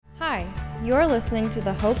Hi, you're listening to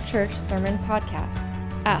the Hope Church Sermon Podcast.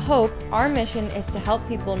 At Hope, our mission is to help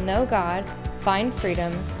people know God, find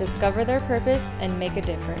freedom, discover their purpose, and make a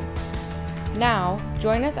difference. Now,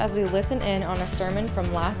 join us as we listen in on a sermon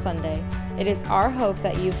from last Sunday. It is our hope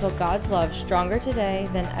that you feel God's love stronger today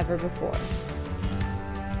than ever before.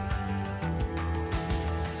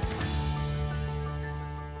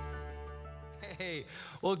 Hey,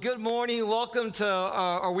 well, good morning. Welcome to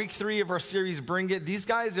our week 3 of our series, Bring It. These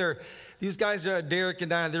guys are Derek and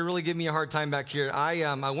Diana. They're really giving me a hard time back here.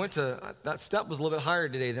 I went to, that step was a little bit higher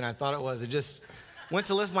today than I thought it was. It just went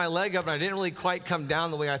to lift my leg up, and I didn't really quite come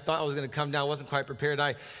down the way I thought I was going to come down. I wasn't quite prepared.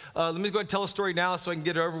 Let me go ahead and tell a story now so I can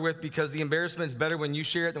get it over with, because the embarrassment is better when you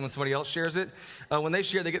share it than when somebody else shares it. When they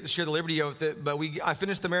share it, they get to share the liberty with it. But I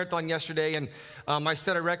finished the marathon yesterday, and I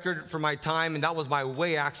set a record for my time, and that was by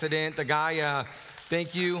way accident. The guy,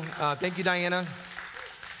 thank you, Diana.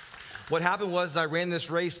 What happened was I ran this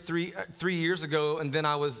race three years ago, and then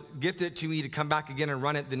I was gifted to me to come back again and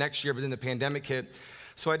run it the next year, but then the pandemic hit.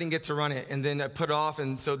 So I didn't get to run it, and then I put it off,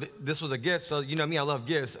 and so this was a gift. So you know me, I love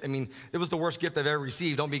gifts. I mean, it was the worst gift I've ever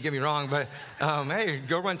received. Don't get me wrong, but hey,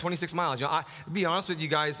 go run 26 miles. You know, to be honest with you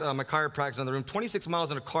guys, my chiropractor's in the room. 26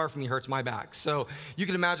 miles in a car for me hurts my back. So you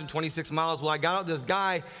can imagine 26 miles. Well, I got out this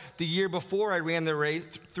guy the year before I ran the race.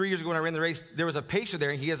 3 years ago when I ran the race, there was a patient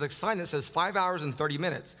there, and he has a sign that says 5 hours and 30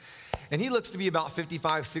 minutes. And he looks to be about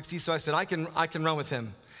 55, 60, so I said, I can run with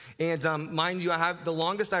him. And mind you, the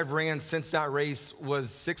longest I've ran since that race was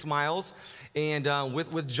 6 miles. And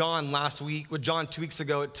with John last week, with John 2 weeks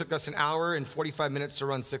ago, it took us 1 hour and 45 minutes to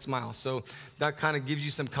run 6 miles. So that kind of gives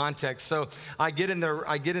you some context. So I get in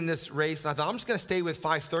this race, and I thought, I'm just gonna stay with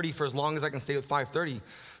 5:30 for as long as I can stay with 5:30.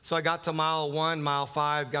 So I got to mile 1, mile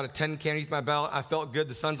 5, got a 10K underneath my belt. I felt good.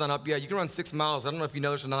 The sun's not up yet. You can run 6 miles. I don't know if you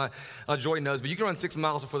know this or not. Joy knows, but you can run 6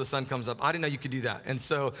 miles before the sun comes up. I didn't know you could do that. And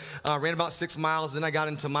so I ran about 6 miles. Then I got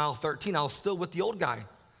into mile 13. I was still with the old guy.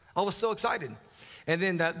 I was so excited. And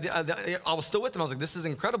then I was still with him. I was like, this is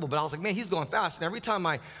incredible. But I was like, man, he's going fast. And every time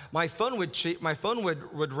my phone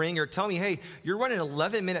would ring or tell me, hey, you're running an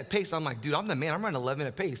 11-minute pace. I'm like, dude, I'm the man. I'm running an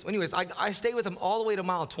 11-minute pace. Anyways, I stayed with him all the way to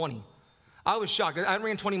mile 20. I was shocked. I hadn't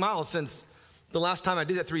ran 20 miles since the last time I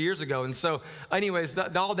did it 3 years ago. And so anyways,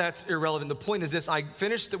 all that's irrelevant. The point is this: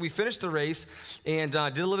 we finished the race and did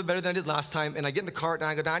a little bit better than I did last time. And I get in the cart and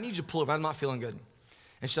I go, I need you to pull over. I'm not feeling good.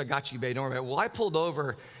 And she's like, got you, babe, don't worry about it. Well, I pulled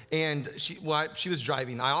over, and she was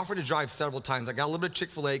driving. I offered to drive several times. I got a little bit of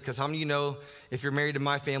Chick-fil-A, because how many of you know, if you're married to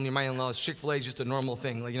my family or my in-laws, Chick-fil-A is just a normal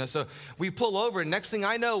thing. Like, you know, so we pull over, and next thing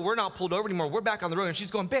I know, we're not pulled over anymore. We're back on the road, and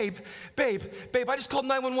she's going, babe, I just called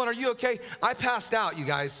 911. Are you okay? I passed out, you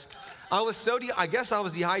guys. I guess I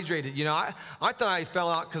was dehydrated. You know, I thought I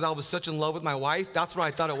fell out because I was such in love with my wife. That's what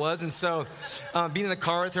I thought it was. And so being in the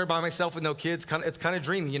car with her by myself with no kids, it's kind of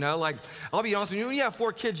dreamy, you know? Like, I'll be honest with you, when you have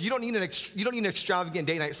 4 kids, you don't need an extravagant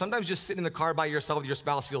date night. Sometimes just sitting in the car by yourself with your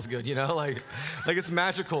spouse feels good, you know? Like it's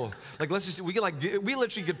magical. Like, we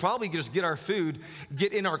literally could probably just get our food,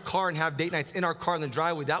 get in our car and have date nights in our car in the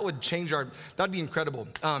driveway. That would that'd be incredible.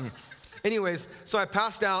 Anyways, so I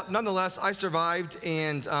passed out. Nonetheless, I survived,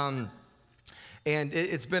 and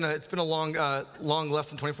it's been a long less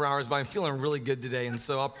than 24 hours, but I'm feeling really good today. And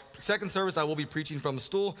so second service, I will be preaching from a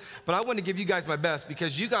stool, but I want to give you guys my best,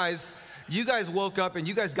 because you guys woke up and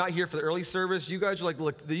you guys got here for the early service. You guys are like,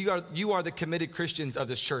 look, you are the committed Christians of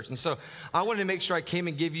this church. And so I wanted to make sure I came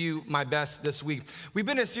and give you my best this week. We've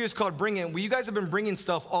been in a series called Bring It. You guys have been bringing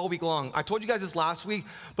stuff all week long. I told you guys this last week,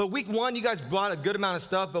 but week 1, you guys brought a good amount of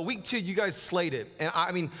stuff, but week 2, you guys slayed it. And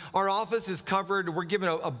I mean, our office is covered. We're giving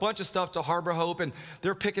a bunch of stuff to Harbor Hope, and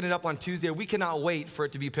they're picking it up on Tuesday. We cannot wait for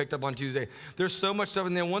it to be picked up on Tuesday. There's so much stuff.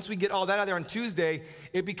 And then once we get all that out there on Tuesday,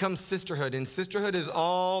 it becomes sisterhood. And sisterhood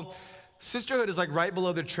is like right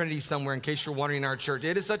below the Trinity somewhere, in case you're wondering, in our church.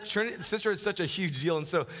 Sisterhood is such a huge deal. And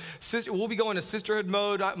so we'll be going to sisterhood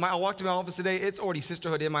mode. I walked in my office today. It's already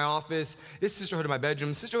sisterhood in my office. It's sisterhood in my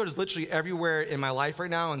bedroom. Sisterhood is literally everywhere in my life right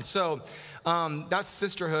now. And so that's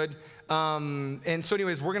sisterhood. And so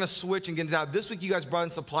anyways, we're going to switch and get into that. This week, you guys brought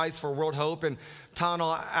in supplies for World Hope and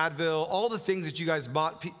Tylenol, Advil, all the things that you guys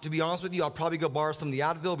bought. To be honest with you, I'll probably go borrow some of the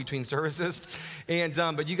Advil between services. And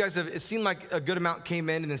but you guys it seemed like a good amount came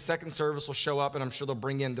in, and then second service will show up, and I'm sure they'll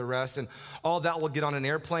bring in the rest. And all that will get on an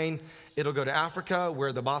airplane. It'll go to Africa,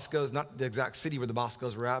 where the Boscos, not the exact city where the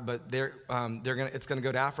Boscos were at, but it's gonna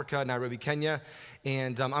go to Africa, Nairobi, Kenya.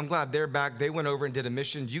 And I'm glad they're back. They went over and did a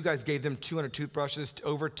mission. You guys gave them 200 toothbrushes,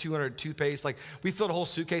 over 200 toothpaste. Like, we filled a whole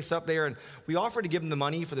suitcase up there, and we offered to give them the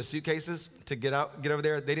money for the suitcases to get over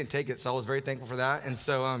there. They didn't take it, so I was very thankful for that. And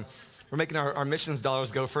so We're making our missions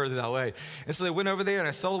dollars go further that way. And so they went over there, and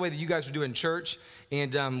I saw the way that you guys were doing church,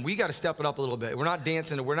 and we got to step it up a little bit. We're not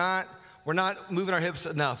dancing. We're not moving our hips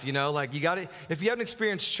enough, you know? Like, you got to, if you haven't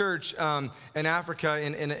experienced church in Africa,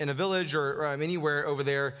 in a village or anywhere over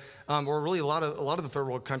there, or really a lot of the third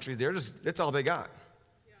world countries, it's all they got.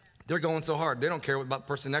 They're going so hard. They don't care about the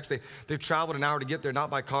person next. They've traveled an hour to get there, not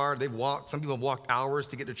by car. They've walked. Some people have walked hours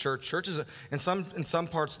to get to church. Churches, in some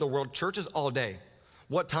parts of the world, church is all day.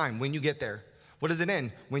 What time? When you get there. What does it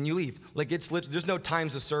end? When you leave. Like, there's no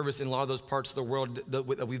times of service in a lot of those parts of the world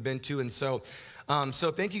that we've been to. And so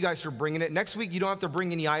thank you guys for bringing it. Next week, you don't have to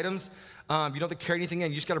bring any items. You don't have to carry anything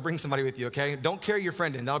in. You just got to bring somebody with you, okay? Don't carry your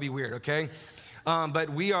friend in. That'll be weird, okay?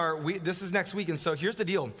 But this is next week, and so here's the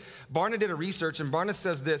deal. Barna did a research, and Barna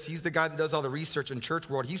says this. He's the guy that does all the research in church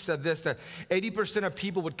world. He said this, that 80% of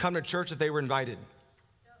people would come to church if they were invited.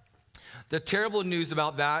 The terrible news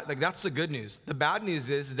about that, like, that's the good news. The bad news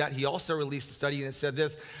is that he also released a study, and it said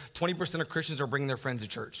this: 20% of Christians are bringing their friends to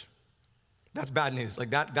church. That's bad news. Like,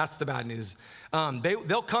 that's the bad news.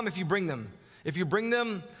 They'll come if you bring them. If you bring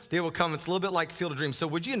them, they will come. It's a little bit like Field of Dreams. So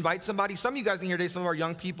would you invite somebody? Some of you guys in here today, some of our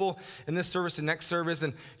young people in this service and next service,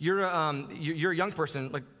 and you're a young person.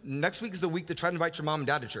 Like, next week is the week to try to invite your mom and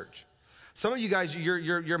dad to church. Some of you guys,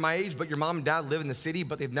 you're my age, but your mom and dad live in the city,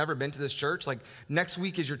 but they've never been to this church. Like, next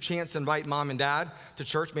week is your chance to invite mom and dad to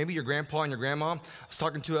church. Maybe your grandpa and your grandma. I was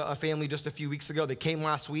talking to a family just a few weeks ago. They came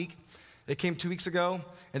last week. They came 2 weeks ago,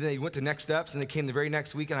 and then they went to Next Steps, and they came the very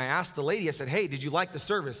next week. And I asked the lady, I said, hey, did you like the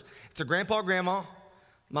service? It's a grandpa, grandma,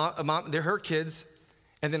 mom, they're her kids,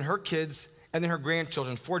 and then her kids, and then her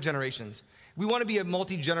grandchildren, 4 generations. We want to be a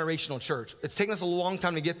multi-generational church. It's taken us a long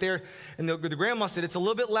time to get there. And the grandma said, it's a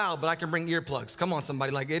little bit loud, but I can bring earplugs. Come on,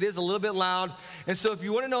 somebody. Like, it is a little bit loud. And so if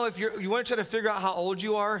you want to know, you want to try to figure out how old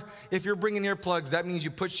you are, if you're bringing earplugs, that means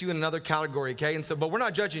you put you in another category, okay? And so, but we're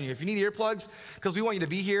not judging you. If you need earplugs, because we want you to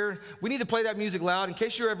be here, we need to play that music loud. In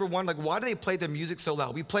case you're ever wondering, like, why do they play the music so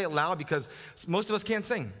loud? We play it loud because most of us can't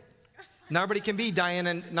sing. Not everybody can be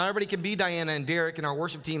Diana and Derek and our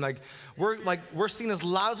worship team. We're singing as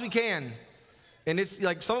loud as we can. And it's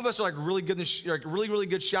like, some of us are like really good, really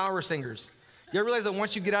good shower singers. You ever realize that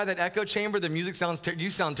once you get out of that echo chamber, the music you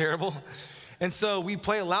sound terrible? And so we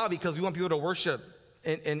play it loud because we want people to worship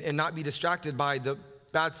and not be distracted by the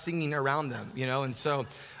bad singing around them, you know? And so,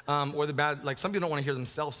 or the bad, like, some people don't want to hear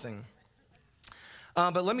themselves sing.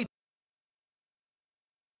 But let me,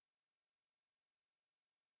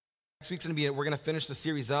 next week's gonna be, we're gonna finish the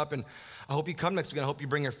series up, and I hope you come next week, and I hope you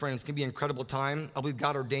bring your friends. It's gonna be an incredible time. I believe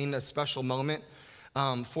God ordained a special moment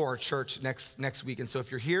for our church next week. And so if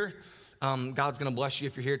you're here, God's gonna bless you.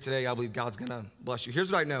 If you're here today, I believe God's gonna bless you.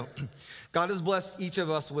 Here's what I know. God has blessed each of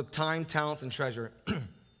us with time, talents, and treasure.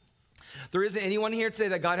 There isn't anyone here today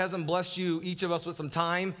that God hasn't blessed you, each of us, with some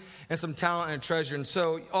time and some talent and treasure. And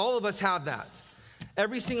so all of us have that.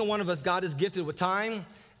 Every single one of us, God is gifted with time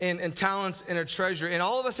and talents and a treasure. And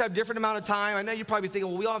all of us have different amount of time. I know you're probably thinking,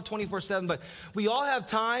 well, we all have 24/7, but we all have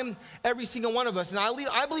time, every single one of us. And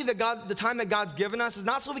I believe that God, the time that God's given us is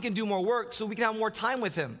not so we can do more work, so we can have more time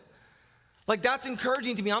with him. Like, that's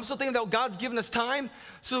encouraging to me. I'm still thinking that God's given us time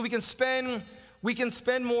so we can spend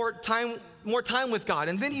more time with God.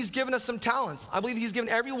 And then he's given us some talents. I believe he's given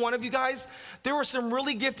every one of you guys. There were some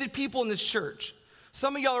really gifted people in this church.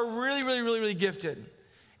 Some of y'all are really, really, really, really gifted.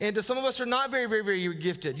 And some of us are not very, very, very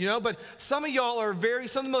gifted, you know, but some of y'all are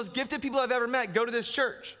some of the most gifted people I've ever met go to this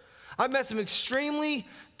church. I've met some extremely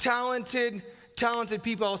talented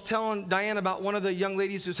people. I was telling Diane about one of the young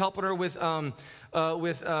ladies who's helping her with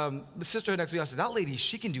the sisterhood next week. I said, that lady,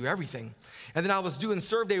 she can do everything. And then I was doing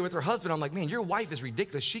serve day with her husband. I'm like, man, your wife is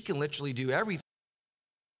ridiculous. She can literally do everything.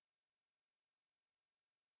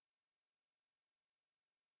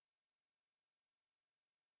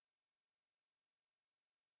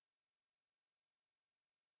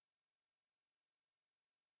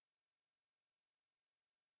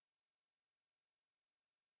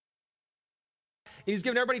 He's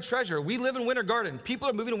given everybody treasure. We live in Winter Garden. People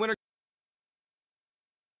are moving to Winter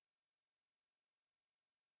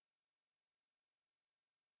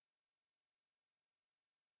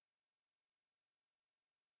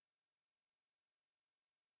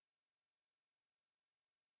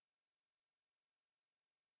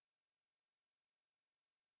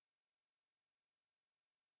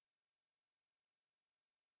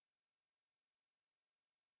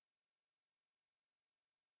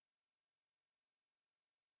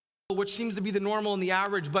which seems to be the normal and the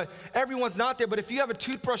average, but everyone's not there. But if you have a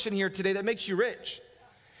toothbrush in here today, that makes you rich.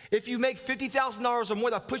 If you make $50,000 or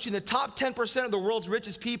more, that puts you in the top 10% of the world's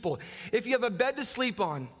richest people. If you have a bed to sleep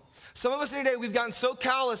on, Some of us today, we've gotten so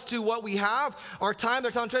callous to what we have, our time,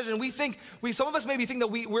 our talent, treasure, and some of us maybe think that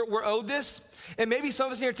we're owed this. And maybe some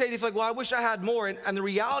of us here today, they feel like, well, I wish I had more. And the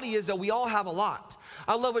reality is that we all have a lot.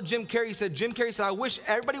 I love what Jim Carrey said. Jim Carrey said, I wish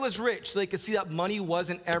everybody was rich so they could see that money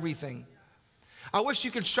wasn't everything. I wish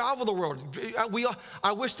you could travel the world.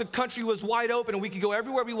 I wish the country was wide open and we could go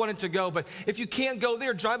everywhere we wanted to go. But if you can't go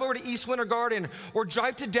there, drive over to East Winter Garden or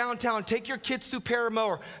drive to downtown. Take your kids through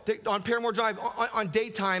Paramore, on Paramore Drive on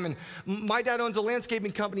daytime. And my dad owns a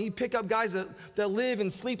landscaping company. He'd pick up guys that live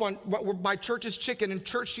and sleep on by Church's Chicken and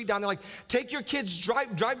Church Street down there. Like, take your kids,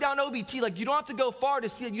 drive down OBT. Like, you don't have to go far to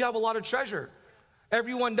see it. You have a lot of treasure.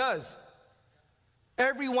 Everyone does.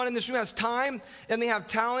 Everyone in this room has time and they have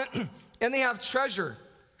talent and they have treasure.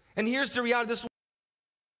 And here's the reality. This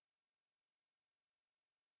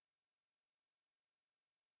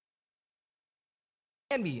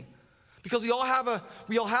can be. Because we all have it.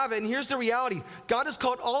 And here's the reality. God has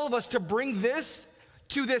called all of us to bring this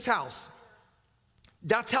to this house.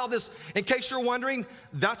 That's how this, in case you're wondering,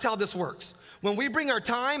 that's how this works. When we bring our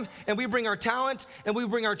time and we bring our talent and we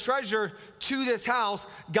bring our treasure to this house,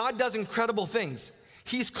 God does incredible things.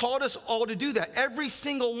 He's called us all to do that. Every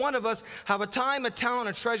single one of us have a time, a talent,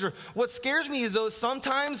 a treasure. What scares me is though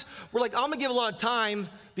sometimes we're like, I'm gonna give a lot of time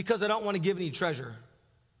because I don't want to give any treasure.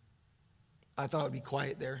 I thought it would be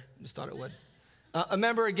quiet there. Just thought it would.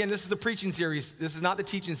 Remember, again, this is the preaching series. This is not the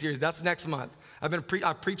teaching series. That's next month.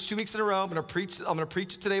 I've preached 2 weeks in a row. I'm gonna preach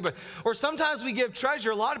it today. Or sometimes we give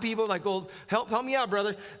treasure. A lot of people are like, well, help me out,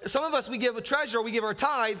 brother. Some of us, we give a treasure, we give our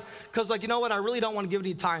tithe, because like, you know what, I really don't want to give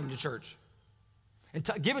any time to church. And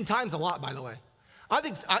giving time's a lot, by the way. I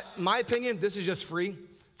think, my opinion, this is just free.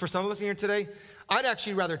 For some of us here today, I'd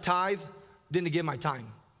actually rather tithe than to give my time.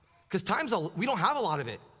 Because we don't have a lot of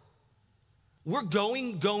it. We're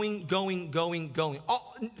going.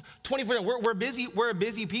 All, 24, we're a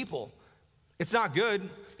busy people. It's not good.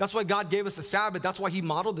 That's why God gave us the Sabbath. That's why he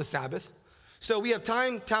modeled the Sabbath. So we have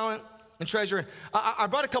time, talent, and treasure. I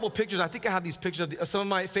brought a couple pictures. I think I have these pictures of some of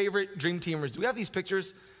my favorite dream teamers. Do we have these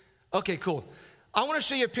pictures? Okay, cool. I want to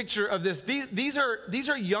show you a picture of this. These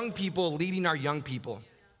are young people leading our young people.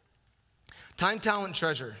 Time, talent,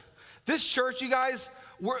 treasure. This church, you guys,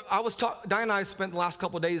 Diane and I spent the last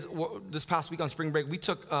couple of days this past week on spring break. We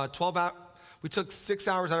took 6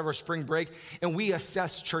 hours out of our spring break and we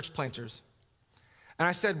assessed church planters. And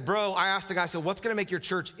I said, I asked the guy, I said, what's going to make your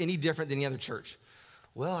church any different than any other church?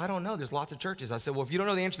 Well, I don't know. There's lots of churches. I said, well, if you don't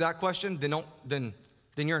know the answer to that question, then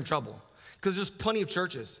you're in trouble. Because there's plenty of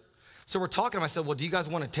churches. So we're talking to him. I said, well, do you guys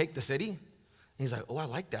want to take the city? And he's like, oh, I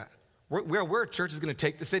like that. We're a church is going to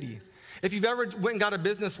take the city. If you've ever went and got a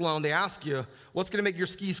business loan, they ask you, what's going to make your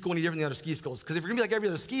ski school any different than the other ski schools? Because if you're going to be like every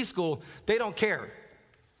other ski school, they don't care.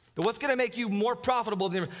 But what's going to make you more profitable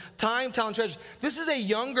than time, talent, treasure? This is a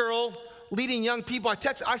young girl leading young people.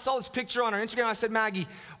 I saw this picture on our Instagram. I said, Maggie,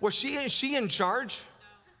 is she in charge?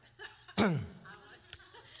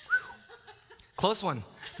 Close one.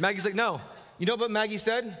 Maggie's like, no. You know what Maggie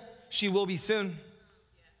said? She will be soon.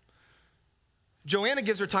 Joanna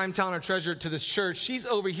gives her time, talent, and treasure to this church. She's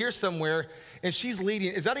over here somewhere, and she's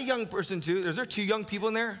leading. Is that a young person too? Is there 2 young people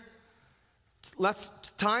in there? Let's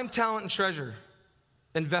time, talent, and treasure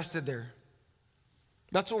invested there.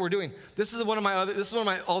 That's what we're doing. This is one of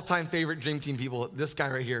my all-time favorite dream team people. This guy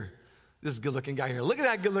right here. This good-looking guy here. Look at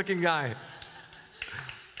that good-looking guy.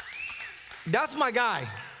 That's my guy.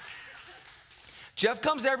 Jeff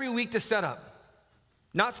comes every week to set up.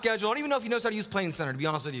 Not scheduled. I don't even know if he knows how to use Planning Center, to be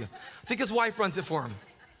honest with you. I think his wife runs it for him.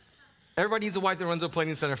 Everybody needs a wife that runs a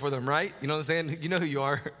Planning Center for them, right? You know what I'm saying? You know who you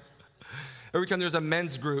are. Every time there's a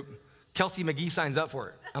men's group, Kelsey McGee signs up for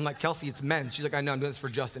it. I'm like, Kelsey, it's men's. She's like, I know, I'm doing this for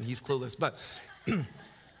Justin. He's clueless. But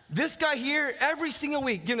this guy here, every single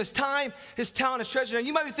week, giving his time, his talent, his treasure. And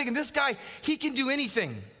you might be thinking, this guy, he can do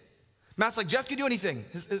anything. Matt's like, Jeff can do anything.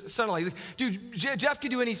 His son-in-law, he's like, dude, Jeff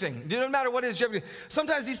can do anything. It doesn't matter what it is, Jeff can do.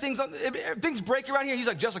 Sometimes these things break around here. He's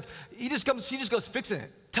like, Jeff's like, he just goes fixing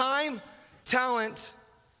it. Time, talent,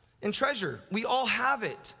 and treasure. We all have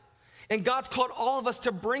it. And God's called all of us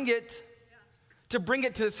to bring it to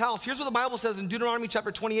this house. Here's what the Bible says in Deuteronomy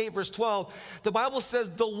chapter 28, verse 12. The Bible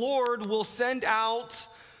says the Lord will send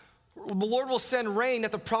rain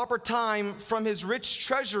at the proper time from his rich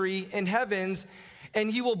treasury in heavens, and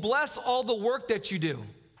he will bless all the work that you do.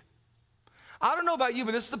 I don't know about you,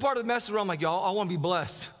 but this is the part of the message where I'm like, y'all, I want to be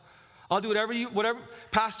blessed. I'll do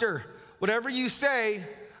Pastor, whatever you say,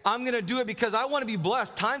 I'm going to do it because I want to be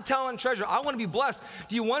blessed. Time, talent, and treasure. I want to be blessed.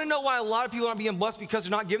 Do you want to know why a lot of people aren't being blessed? Because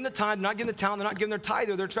they're not giving the time, they're not giving the talent, they're not giving their tithe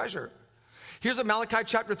or their treasure. Here's what Malachi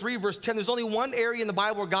chapter 3, verse 10. There's only one area in the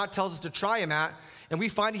Bible where God tells us to try him at, And we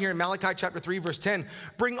find it here in Malachi chapter 3, verse 10.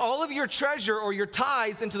 Bring all of your treasure or your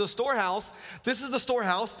tithes into the storehouse. This is the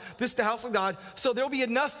storehouse. This is the house of God. So there will be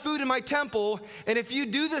enough food in my temple. And if you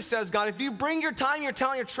do this, says God, if you bring your time, your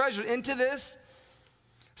talent, your treasure into this,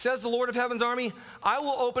 says the Lord of heaven's army, I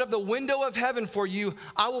will open up the window of heaven for you.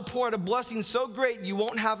 I will pour out a blessing so great you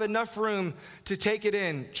won't have enough room to take it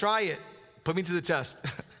in. Try it. Put me to the test.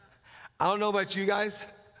 I don't know about you guys,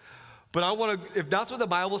 but I want to, if that's what the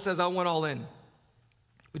Bible says, I want all in.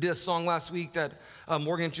 We did a song last week that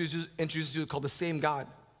Morgan introduced to called The Same God.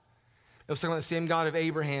 It was talking about the same God of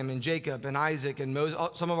Abraham and Jacob and Isaac and Moses,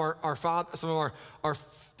 some of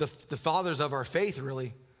the fathers of our faith,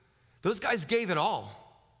 really. Those guys gave it all.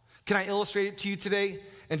 Can I illustrate it to you today?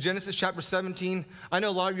 In Genesis chapter 17, I know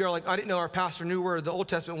a lot of you are like, I didn't know our pastor knew where the Old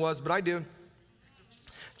Testament was, but I do.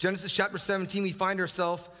 Genesis chapter 17, we find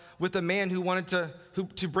ourselves with a man who wanted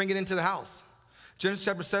to bring it into the house. Genesis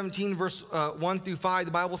chapter 17, verse 1 through 5,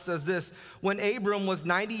 the Bible says this: When Abram was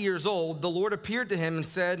 90 years old, the Lord appeared to him and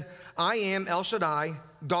said, I am El Shaddai,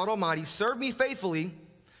 God Almighty. Serve me faithfully,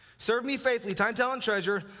 time, talent,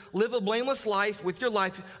 treasure. Live a blameless life with your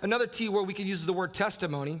life. Another T word we could use is the word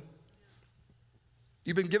testimony.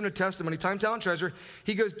 You've been given a testimony, time, talent, treasure.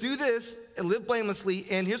 He goes, do this and live blamelessly.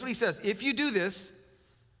 And here's what he says: if you do this,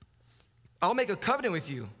 I'll make a covenant with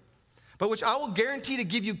you, but which I will guarantee to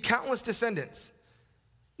give you countless descendants.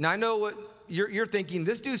 Now, I know what you're thinking.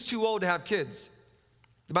 This dude's too old to have kids.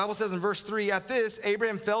 The Bible says in verse 3, at this,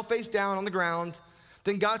 Abraham fell face down on the ground.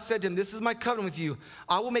 Then God said to him, this is my covenant with you.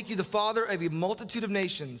 I will make you the father of a multitude of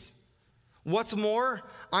nations. What's more,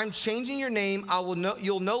 I'm changing your name.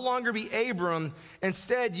 You'll no longer be Abram.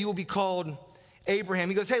 Instead, you will be called Abraham.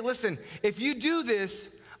 He goes, hey, listen, if you do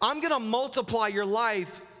this, I'm going to multiply your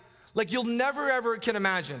life like you'll never, ever can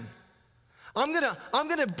imagine. I'm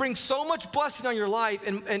gonna bring so much blessing on your life.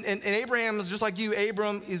 And Abraham is just like you.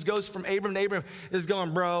 Abram goes from Abram to Abraham is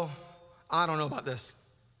going, bro, I don't know about this.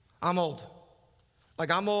 I'm old.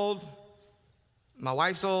 I'm old. My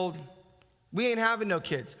wife's old. We ain't having no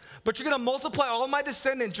kids. But you're gonna multiply all my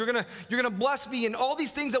descendants. You're gonna bless me, and all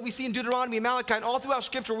these things that we see in Deuteronomy and Malachi and all throughout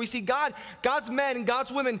Scripture, we see God's men and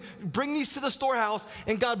God's women bring these to the storehouse,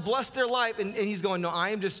 and God bless their life. And he's going, no, I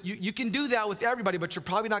am just, you can do that with everybody, but you're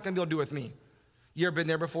probably not gonna be able to do it with me. You ever been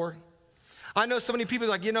there before? I know so many people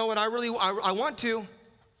like, you know what, I want to.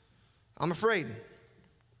 I'm afraid.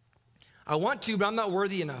 I want to, but I'm not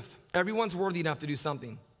worthy enough. Everyone's worthy enough to do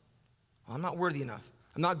something. Well, I'm not worthy enough.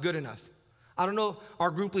 I'm not good enough. I don't know,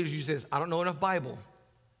 our group leaders usually say this, I don't know enough Bible.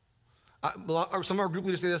 Some of our group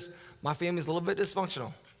leaders say this, my family's a little bit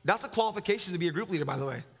dysfunctional. That's a qualification to be a group leader, by the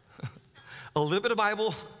way. A little bit of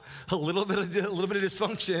Bible, a little bit of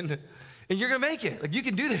dysfunction, and you're gonna make it. Like, you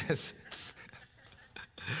can do this.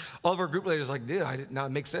 All of our group leaders are like, dude, now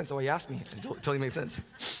it makes sense. Oh, he asked me. It totally makes sense.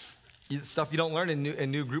 Stuff you don't learn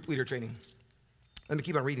in new group leader training. Let me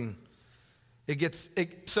keep on reading.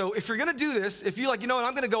 So if you're gonna do this, if you're like, you know what,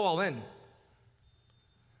 I'm gonna go all in.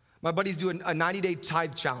 My buddies do a 90-day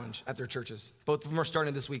tithe challenge at their churches. Both of them are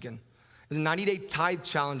starting this weekend. And the 90-day tithe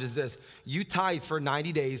challenge is this: you tithe for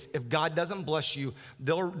 90 days. If God doesn't bless you,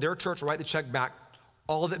 their church will write the check back,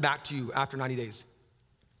 all of it back to you after 90 days.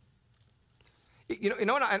 You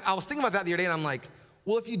know what? I was thinking about that the other day, and I'm like,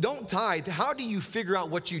 well, if you don't tithe, how do you figure out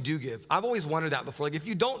what you do give? I've always wondered that before. Like, if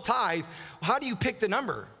you don't tithe, how do you pick the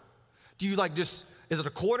number? Do you is it a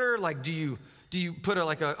quarter? Like, do you put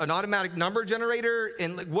an automatic number generator?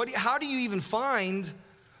 And how do you even find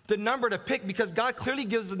the number to pick? Because God clearly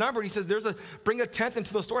gives the number. He says, bring a tenth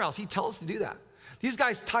into the storehouse. He tells us to do that. These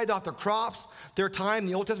guys tithed off their crops, their time in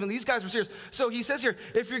the Old Testament. These guys were serious. So he says here,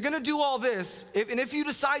 if you're gonna do all this, if you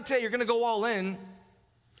decide today you're gonna go all in,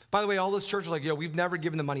 by the way, all those churches are like, we've never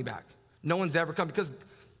given the money back. No one's ever come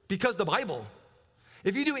because the Bible.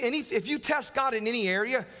 If you test God in any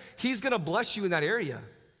area, he's gonna bless you in that area.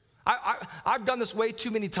 I've done this way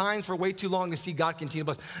too many times for way too long to see God continue to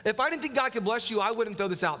bless. If I didn't think God could bless you, I wouldn't throw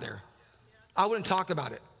this out there. I wouldn't talk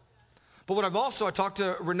about it. But what I talked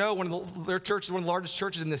to Renault, their church is one of the largest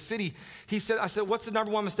churches in the city. I said, what's the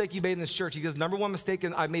number one mistake you made in this church? He goes, number one mistake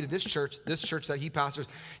I made at this church that he pastors.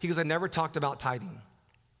 He goes, I never talked about tithing.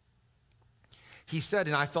 He said,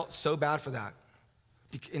 and I felt so bad for that.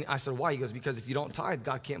 And I said, why? He goes, because if you don't tithe,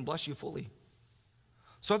 God can't bless you fully.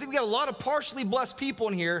 So I think we got a lot of partially blessed people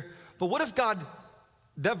in here, but what if God,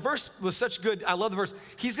 that verse was such good, I love the verse,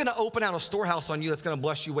 he's gonna open out a storehouse on you that's gonna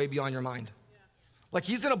bless you way beyond your mind. Like,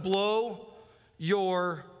 he's gonna blow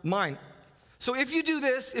your mind. So if you do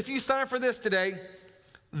this, if you sign up for this today,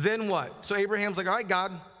 then what? So Abraham's like, all right,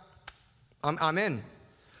 God, I'm in.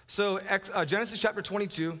 So Genesis chapter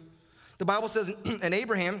 22, the Bible says, and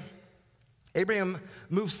Abraham Abraham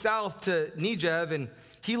moved south to Negev, and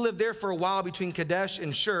he lived there for a while between Kadesh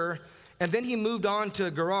and Shur, and then he moved on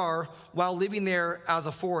to Gerar while living there as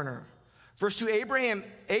a foreigner. Verse 2, Abraham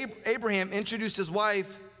introduced his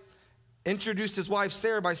wife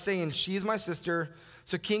Sarah by saying, she is my sister.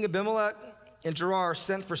 So King Abimelech and Gerar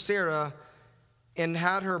sent for Sarah and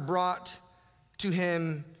had her brought to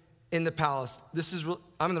him in the palace.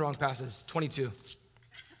 I'm in the wrong passage, 22.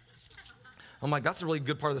 I'm like, that's a really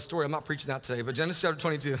good part of the story. I'm not preaching that today, but Genesis chapter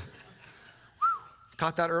 22.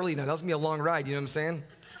 Caught that early now. That was going to be a long ride, you know what I'm saying?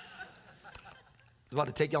 I was about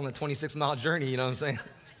to take you on the 26-mile journey, you know what I'm saying?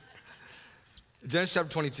 Genesis chapter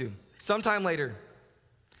 22. Sometime later,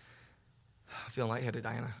 I'm feeling lightheaded,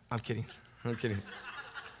 Diana. I'm kidding.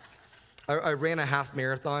 I ran a half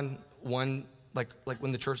marathon like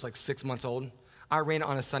when the church was like 6 months old. I ran it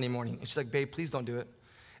on a Sunday morning. And she's like, babe, please don't do it.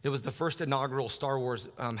 It was the first inaugural Star Wars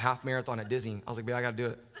half marathon at Disney. I was like, babe, I got to do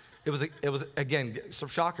it. It was again, so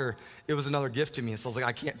shocker, it was another gift to me. So I was like,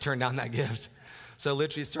 I can't turn down that gift. So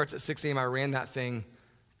literally it starts at 6 a.m. I ran that thing,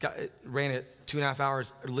 ran it 2.5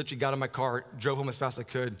 hours. I literally got in my car, drove home as fast as I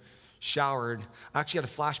could, showered. I actually had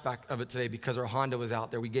a flashback of it today because our Honda was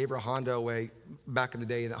out there. We gave our Honda away back in the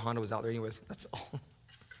day, and that Honda was out there anyways. That's all.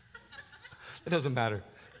 It doesn't matter.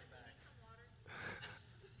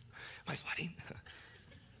 Am I sweating?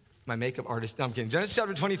 My makeup artist. No, I'm kidding. Genesis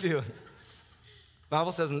chapter 22. The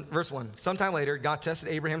Bible says in verse 1, sometime later, God tested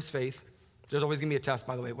Abraham's faith. There's always going to be a test,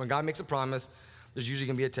 by the way. When God makes a promise, there's usually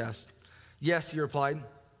going to be a test. Yes, he replied.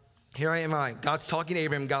 Here I am. God's talking to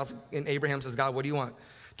Abraham. And Abraham says, God, what do you want?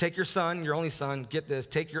 Take your son, your only son, get this,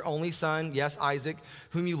 take your only son, yes, Isaac,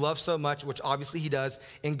 whom you love so much, which obviously he does,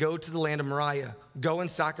 and go to the land of Moriah. Go and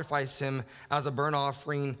sacrifice him as a burnt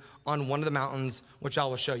offering on one of the mountains, which I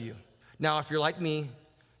will show you. Now, if you're like me,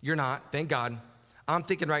 you're not, thank God. I'm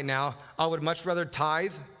thinking right now, I would much rather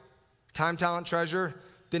tithe, time, talent, treasure,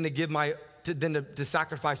 than to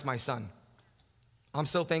sacrifice my son. I'm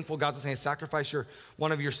so thankful God's saying, sacrifice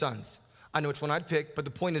one of your sons. I know which one I'd pick, but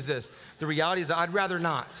the point is this. The reality is that I'd rather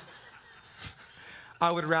not. I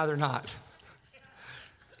would rather not.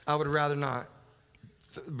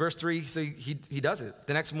 Verse 3, so he does it.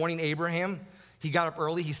 The next morning, Abraham, he got up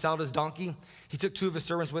early, he saddled his donkey. He took 2 of his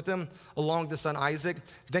servants with him, along with his son Isaac.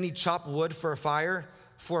 Then he chopped wood for a fire,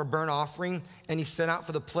 for a burnt offering, and he set out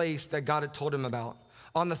for the place that God had told him about.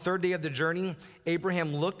 On the 3rd day of the journey,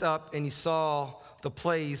 Abraham looked up and he saw the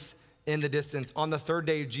place in the distance. On the 3rd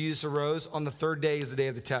day, Jesus arose. On the 3rd day is the day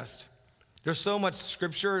of the test. There's so much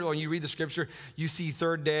scripture. When you read the scripture, you see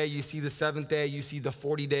 3rd day, you see the 7th day, you see the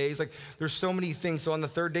 40 days. Like there's so many things. So on the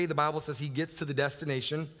 3rd day, the Bible says he gets to the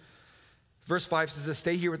destination. Verse 5 says,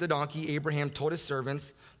 stay here with the donkey. Abraham told his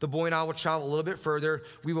servants, the boy and I will travel a little bit further.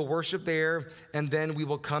 We will worship there, and then we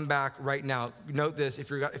will come back right now. Note this, if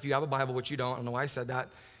you have a Bible, which you don't, I don't know why I said that.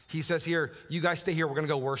 He says here, you guys stay here. We're going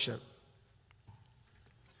to go worship.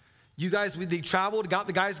 You guys, they traveled, got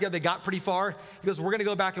the guys together. They got pretty far. He goes, we're going to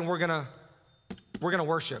go back and we're going to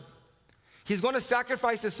worship. He's going to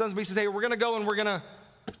sacrifice his sons, but he says, hey, we're going to go and we're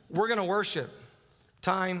going to worship.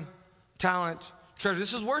 Time, talent, treasure.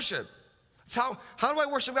 This is worship. It's how do I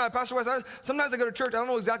worship God? Pastor West, sometimes I go to church. I don't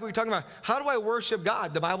know exactly what you're talking about. How do I worship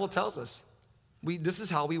God? The Bible tells us. This is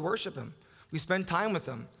how we worship him. We spend time with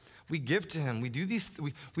him. We give to him. We do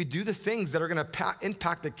the things that are going to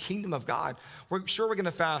impact the kingdom of God. We're going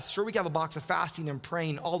to fast. Sure, we can have a box of fasting and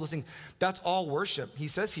praying, all those things. That's all worship. He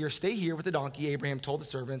says here, stay here with the donkey. Abraham told the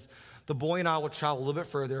servants, the boy and I will travel a little bit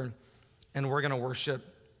further, and we're going to worship.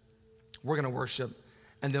 We're going to worship,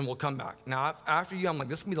 and then we'll come back. Now, after I'm like,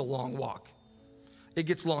 this is going to be the long walk. It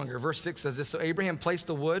gets longer. Verse 6 says this, so Abraham placed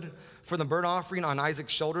the wood for the burnt offering on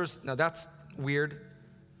Isaac's shoulders. Now, that's weird.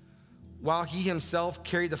 While he himself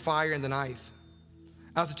carried the fire and the knife.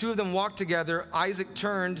 As the two of them walked together, Isaac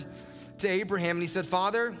turned to Abraham and he said,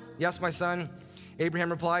 Father, yes, my son. Abraham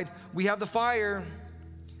replied, we have the fire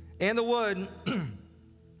and the wood.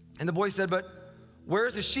 And the boy said, but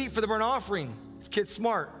where's the sheep for the burnt offering? This kid's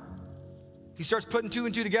smart. He starts putting 2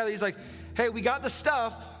 and 2 together. He's like, hey, we got the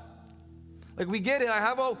stuff. Like, we get it.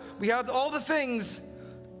 We have all the things.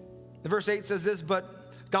 The verse 8 says this,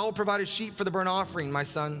 but God will provide a sheep for the burnt offering, my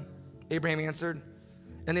son. Abraham answered,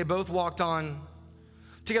 and they both walked on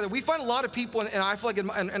together. We find a lot of people, and I feel like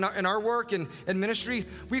in our work and ministry,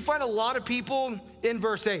 we find a lot of people in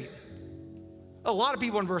verse 8. A lot of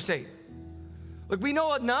people in verse 8. Like, we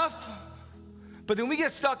know enough, but then we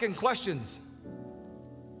get stuck in questions.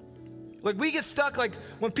 Like, we get stuck, like,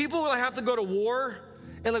 when people have to go to war,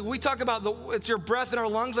 And like we talk about it's your breath in our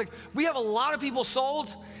lungs. Like we have a lot of people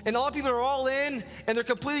sold, and a lot of people are all in, and they're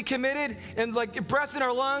completely committed. And like breath in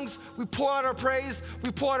our lungs, we pour out our praise.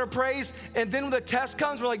 And then when the test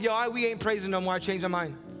comes, we're like, yo, we ain't praising no more. I changed my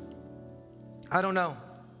mind. I don't know.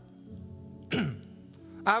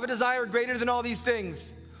 I have a desire greater than all these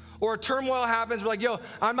things. Or a turmoil happens, we're like, yo,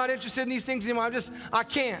 I'm not interested in these things anymore. I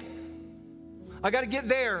can't. I got to get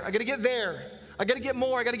there. I got to get there. I got to get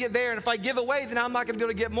more. I got to get there. And if I give away, then I'm not going to be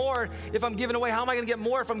able to get more. If I'm giving away, how am I going to get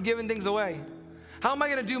more if I'm giving things away? How am I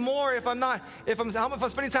going to do more if I'm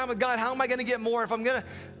spending time with God? How am I going to get more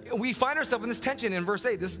we find ourselves in this tension in verse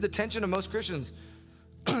 8. This is the tension of most Christians.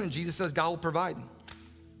 Jesus says God will provide.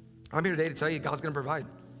 I'm here today to tell you God's going to provide.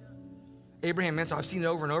 Abraham and Esau, I've seen it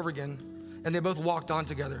over and over again. And they both walked on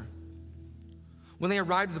together. When they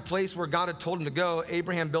arrived at the place where God had told him to go,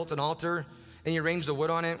 Abraham built an altar and he arranged the wood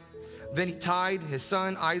on it. Then he tied his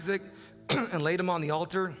son Isaac and laid him on the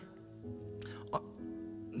altar.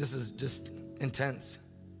 This is just intense.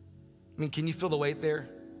 I mean, can you feel the weight there?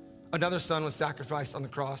 Another son was sacrificed on the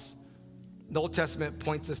cross. The Old Testament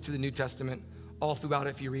points us to the New Testament all throughout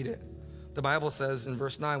it if you read it. The Bible says in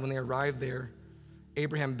verse 9, when they arrived there,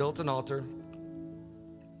 Abraham built an altar.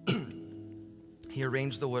 He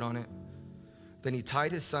arranged the wood on it. Then he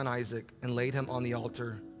tied his son Isaac and laid him on the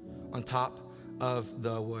altar on top of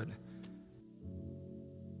the wood.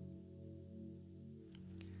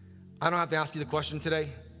 I don't have to ask you the question today,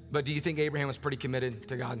 but do you think Abraham was pretty committed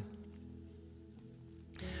to God?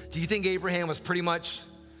 Do you think Abraham was pretty much,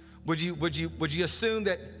 would you assume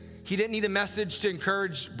that he didn't need a message to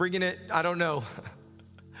encourage bringing it? I don't know.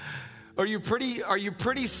 Are you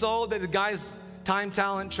pretty sold that the guy's time,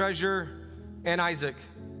 talent, treasure, and Isaac?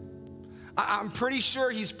 I'm pretty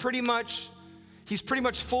sure he's pretty much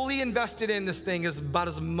fully invested in this thing, as about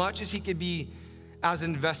as much as he could be as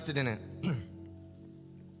invested in it.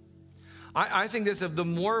 I think this, if the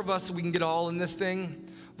more of us we can get all in this thing,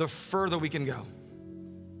 the further we can go.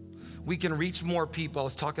 We can reach more people. I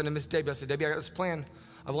was talking to Miss Debbie. I said, Debbie, I got this plan.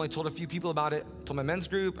 I've only told a few people about it. I told my men's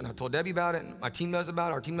group, and I told Debbie about it, and my team knows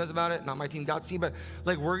about it, our team knows about it, not my team, God's team, but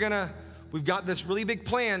like we've got this really big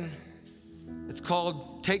plan. It's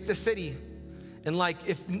called Take the City. And like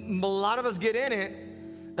if a lot of us get in it,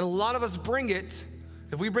 and a lot of us bring it,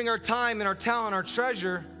 if we bring our time and our talent, our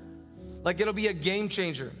treasure, like it'll be a game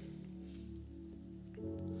changer.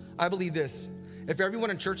 I believe this. If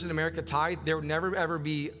everyone in churches in America tithe, there would never ever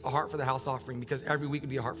be a heart for the house offering, because every week would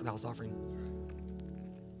be a heart for the house offering.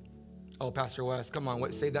 Oh, Pastor West, come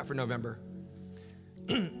on, save that for November.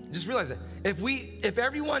 Just realize that. If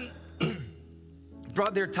everyone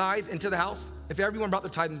brought their tithe into the house,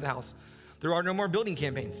 there are no more building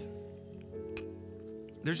campaigns.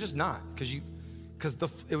 There's just not, because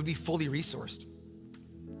it would be fully resourced.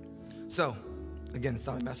 So, again, it's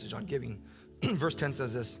not a message on giving. Verse 10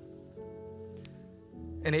 says this.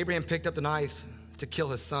 And Abraham picked up the knife to kill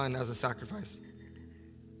his son as a sacrifice.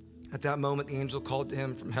 At that moment, the angel called to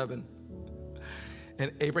him from heaven.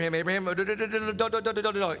 And Abraham,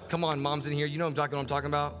 come on, moms in here, you know what I'm talking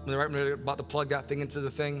about. They're about to plug that thing into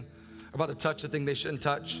the thing, about to touch the thing they shouldn't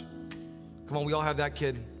touch. Come on, we all have that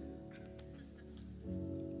kid.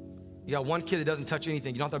 You got one kid that doesn't touch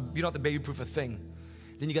anything. You don't have to baby-proof a thing.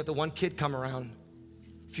 Then you got the one kid come around,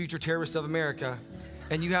 future terrorist of America,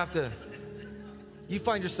 and you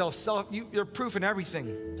find yourself you're proof in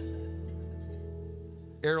everything.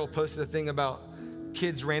 Errol posted a thing about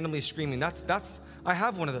kids randomly screaming. I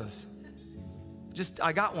have one of those.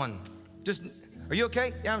 I got one. Are you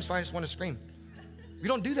okay? Yeah, I'm fine. I just want to scream. You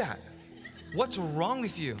don't do that. What's wrong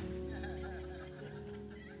with you?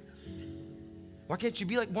 Why can't you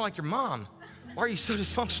be more like your mom? Why are you so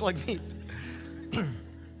dysfunctional like me?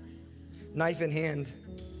 Knife in hand.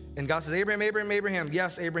 And God says, Abraham, Abraham, Abraham.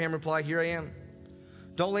 Yes, Abraham replied, here I am.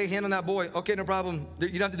 Don't lay a hand on that boy. Okay, no problem. You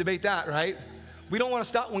don't have to debate that, right? We don't want to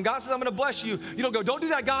stop. When God says, I'm going to bless you, you don't go, don't do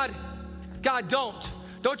that, God. God, don't.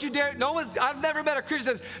 Don't you dare. I've never met a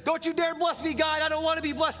Christian that says, don't you dare bless me, God. I don't want to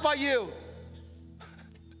be blessed by you.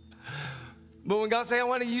 But when God says, I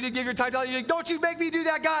want you to give your tithe, you're like, don't you make me do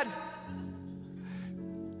that, God.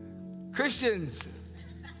 Christians,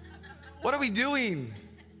 what are we doing?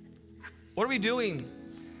 What are we doing?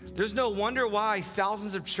 There's no wonder why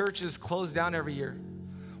thousands of churches close down every year.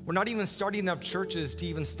 We're not even starting enough churches to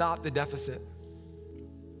even stop the deficit.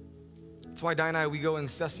 That's why Diane and I, we go and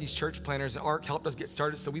assess these church planners, and ARC helped us get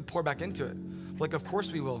started, so we pour back into it. Of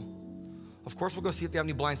course we will. Of course we'll go see if they have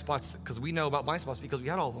any blind spots, because we know about blind spots because we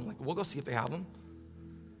had all of them. We'll go see if they have them.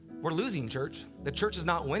 We're losing, church. The church is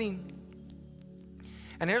not winning.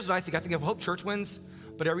 And here's what I think. I think if Hope Church wins,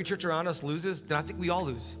 but every church around us loses, then I think we all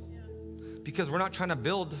lose. because we're not trying to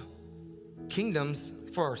build kingdoms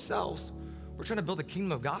for ourselves. We're trying to build the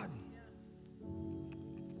kingdom of God.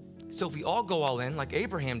 So if we all go all in, like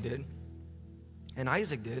Abraham did, and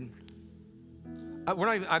Isaac did,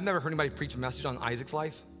 I've never heard anybody preach a message on Isaac's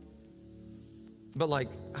life. But like,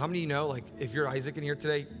 how many of you know, like, if you're Isaac in here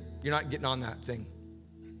today, you're not getting on that thing?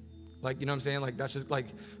 Like, you know what I'm saying? Like, that's just like,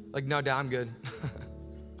 no, Dad, I'm good.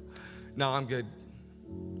 No, I'm good.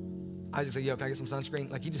 Isaac said, yo, can I get some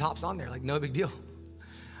sunscreen? Like, he just hops on there, like, no big deal.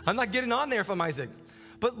 I'm not getting on there if I'm Isaac.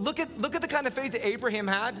 But look at the kind of faith that Abraham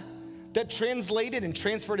had that translated and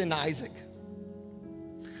transferred into Isaac.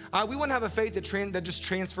 We want to have a faith that just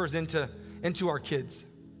transfers into our kids.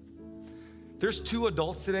 There's 2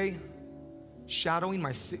 adults today shadowing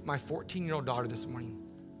my 14-year-old daughter this morning.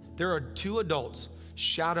 There are 2 adults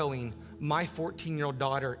shadowing my 14-year-old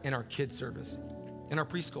daughter in our kids service, in our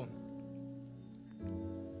preschool.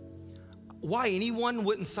 Why anyone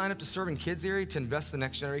wouldn't sign up to serve in kids area to invest in the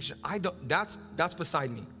next generation, that's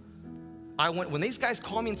beside me. When these guys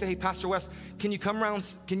call me and say, hey, Pastor Wes, can you come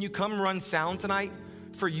run sound tonight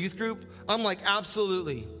for youth group? I'm like,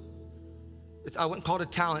 absolutely. I wouldn't call it a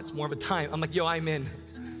talent, it's more of a time. I'm like, yo, I'm in.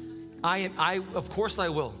 Of course I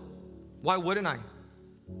will. Why wouldn't I?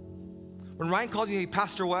 When Ryan calls you, hey,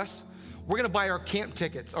 Pastor Wes, we're gonna buy our camp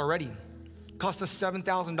tickets already. It cost us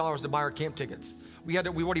 $7,000 to buy our camp tickets. We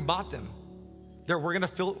already bought them. We're gonna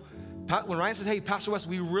fill. When Ryan says, hey, Pastor Wes,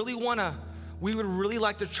 we would really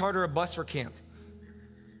like to charter a bus for camp.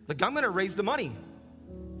 Like, I'm gonna raise the money.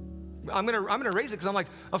 I'm gonna raise it because I'm like,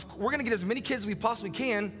 we're gonna get as many kids as we possibly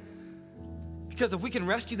can, because if we can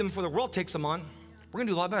rescue them before the world takes them on, we're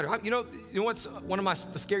gonna do a lot better. You know what's one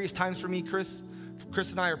of the scariest times for me, Chris?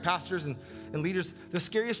 Chris and I are pastors and leaders. The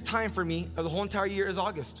scariest time for me of the whole entire year is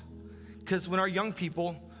August, because when our young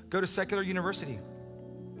people go to secular university.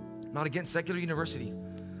 I'm not against secular university,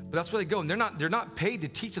 but that's where they go, and they're not paid to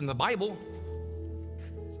teach them the Bible.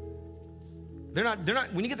 They're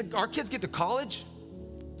not. When our kids get to college,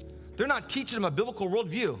 they're not teaching them a biblical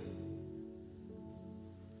worldview.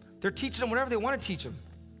 They're teaching them whatever they want to teach them.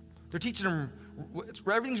 They're teaching them,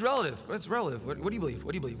 everything's relative. It's relative. What do you believe?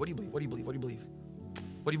 What do you believe? What do you believe? What do you believe? What do you believe?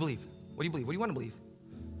 What do you believe? What do you believe? What do you want to believe?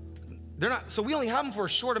 They're not, so we only have them for a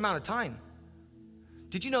short amount of time.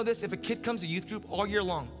 Did you know this? If a kid comes to youth group all year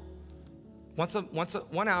long,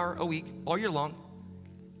 1 hour a week, all year long,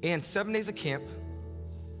 and 7 days of camp,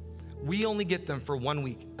 we only get them for 1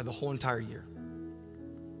 week of the whole entire year.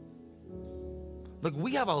 Look,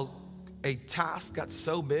 we have a task that's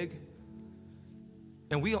so big,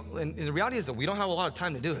 and the reality is that we don't have a lot of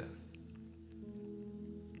time to do it.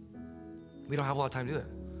 We don't have a lot of time to do it.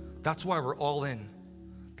 That's why we're all in.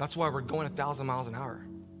 That's why we're going 1,000 miles an hour.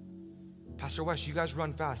 Pastor Wes, you guys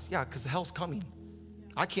run fast. Yeah, because the hell's coming.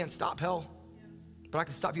 I can't stop hell, but I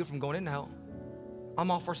can stop you from going into hell.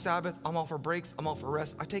 I'm all for Sabbath. I'm all for breaks. I'm all for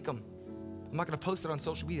rest. I take them. I'm not going to post it on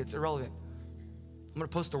social media. It's irrelevant. I'm going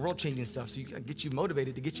to post the world-changing stuff so you can get you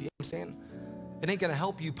motivated to get you, I'm saying? It ain't going to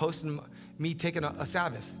help you posting me taking a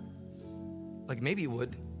Sabbath. Like, maybe it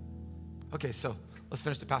would. Okay, so let's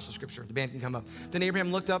finish the passage of scripture. The band can come up. Then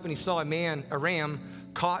Abraham looked up and he saw a ram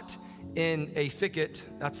caught in a thicket.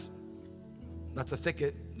 That's a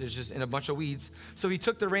thicket. There's just in a bunch of weeds. So he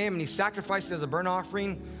took the ram and he sacrificed it as a burnt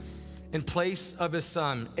offering in place of his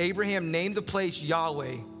son. Abraham named the place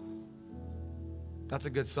Yahweh. That's a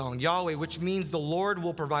good song. Yahweh, which means the Lord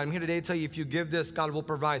will provide. I'm here today to tell you, if you give this, God will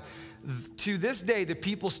provide. To this day, the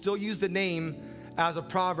people still use the name as a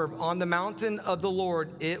proverb. On the mountain of the Lord,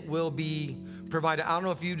 it will be provided. I don't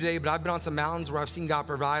know if you today, but I've been on some mountains where I've seen God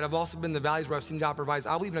provide. I've also been in the valleys where I've seen God provide.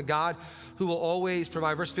 I believe in a God who will always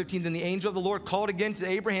provide. Verse 15, then the angel of the Lord called again to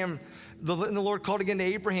Abraham. The Lord called again to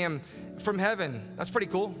Abraham from heaven. That's pretty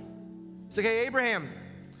cool. It's like, hey, Abraham.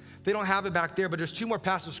 They don't have it back there, but there's 2 more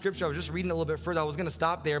passages of scripture. I was just reading a little bit further. I was going to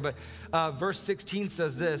stop there, but verse 16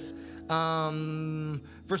 says this.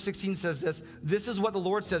 Verse 16 says this. This is what the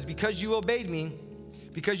Lord says, because you obeyed me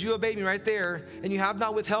right there, and you have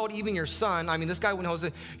not withheld even your son. I mean, this guy, when I was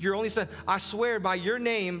your only son, I swear by your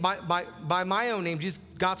name, by my own name. Jesus,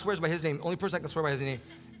 God swears by his name. Only person I can swear by his name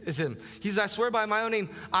is him. He says, I swear by my own name,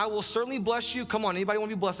 I will certainly bless you. Come on, anybody want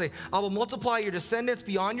to be blessed? Say, I will multiply your descendants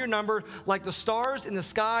beyond your number, like the stars in the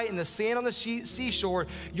sky and the sand on the seashore.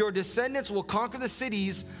 Your descendants will conquer the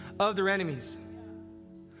cities of their enemies.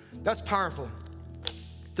 That's powerful.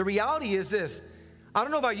 The reality is this. I don't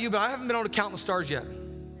know about you, but I haven't been able to count the stars yet.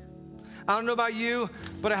 I don't know about you,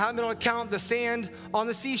 but I haven't been able to count the sand on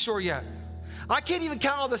the seashore yet. I can't even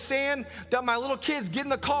count all the sand that my little kids get in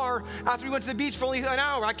the car after we went to the beach for only an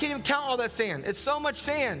hour. I can't even count all that sand. It's so much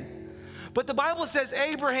sand. But the Bible says,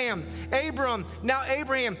 Abram, now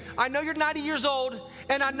Abraham, I know you're 90 years old,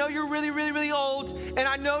 and I know you're really, really, really old, and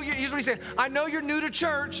I know here's what he said, I know you're new to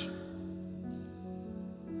church.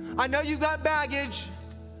 I know you got baggage.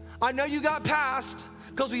 I know you got past,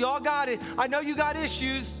 because we all got it. I know you got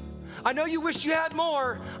issues. I know you wish you had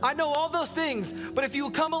more. I know all those things. But if you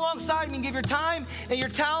will come alongside me and give your time and your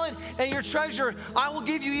talent and your treasure, I will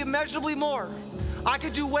give you immeasurably more. I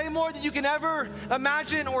could do way more than you can ever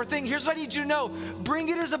imagine or think. Here's what I need you to know. Bring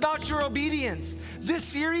It is about your obedience. This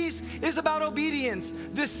series is about obedience.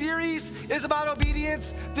 This series is about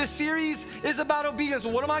obedience. This series is about obedience.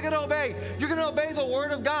 What am I going to obey? You're going to obey the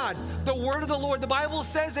word of God, the word of the Lord. The Bible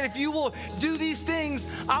says that if you will do these things,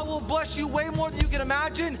 I will bless you way more than you can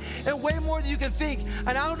imagine and way more than you can think.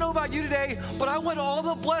 And I don't know about you today, but I want all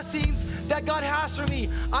the blessings that God has for me.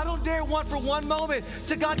 I don't dare want for one moment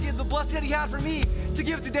to God give the blessing that he had for me to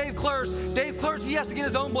give it to Dave Klers. Dave Klers, he has to get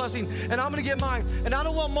his own blessing, and I'm gonna get mine. And I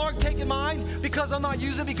don't want Mark taking mine because I'm not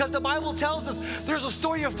using it, because the Bible tells us there's a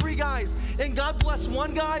story of 3 guys, and God blessed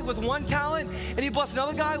one guy with 1 talent, and he blessed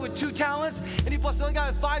another guy with 2 talents, and he blessed another guy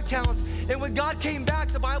with 5 talents. And when God came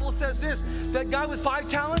back, the Bible says this, that guy with 5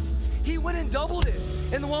 talents, he went and doubled it.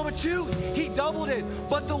 And the one with 2, he doubled it.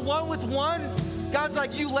 But the one with 1, God's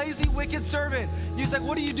like, you lazy, wicked servant. He's like,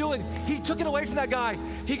 what are you doing? He took it away from that guy.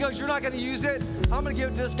 He goes, you're not going to use it. I'm going to give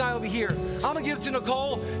it to this guy over here. I'm going to give it to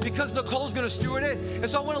Nicole because Nicole's going to steward it.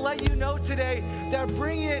 And so I want to let you know today that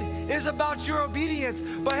Bring It is about your obedience.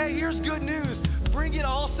 But hey, here's good news. Bring It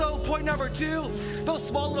also, point number 2, those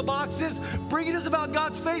small little boxes. Bring It is about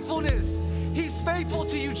God's faithfulness. He's faithful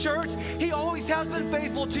to you, church. He always has been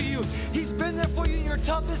faithful to you. He's been there for you in your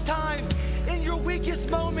toughest times, in your weakest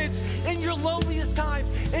moments, in your loneliest times,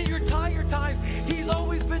 in your tired times. He's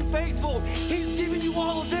always been faithful. He's given you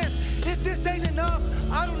all of this. If this ain't enough,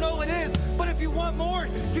 I don't know what is. But if you want more,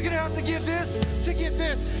 you're going to have to give this to get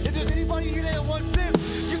this. If there's anybody here that wants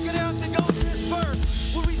this, you're going to have to go to this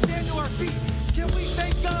first. When we stand to our feet, can we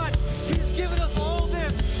thank God? He's given us all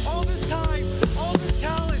this time, all this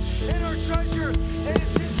talent, and our treasure, and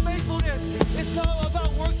it's his faithfulness. It's not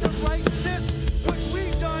about works of righteousness, which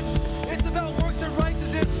we've done. It's about works of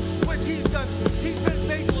righteousness, which he's done. He's been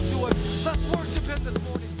faithful to us. Let's worship him this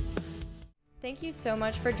morning. Thank you so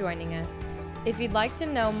much for joining us. If you'd like to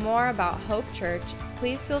know more about Hope Church,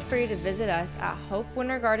 please feel free to visit us at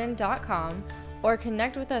hopewintergarden.com or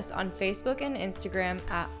connect with us on Facebook and Instagram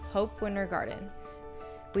at Hope Winter Garden.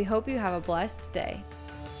 We hope you have a blessed day.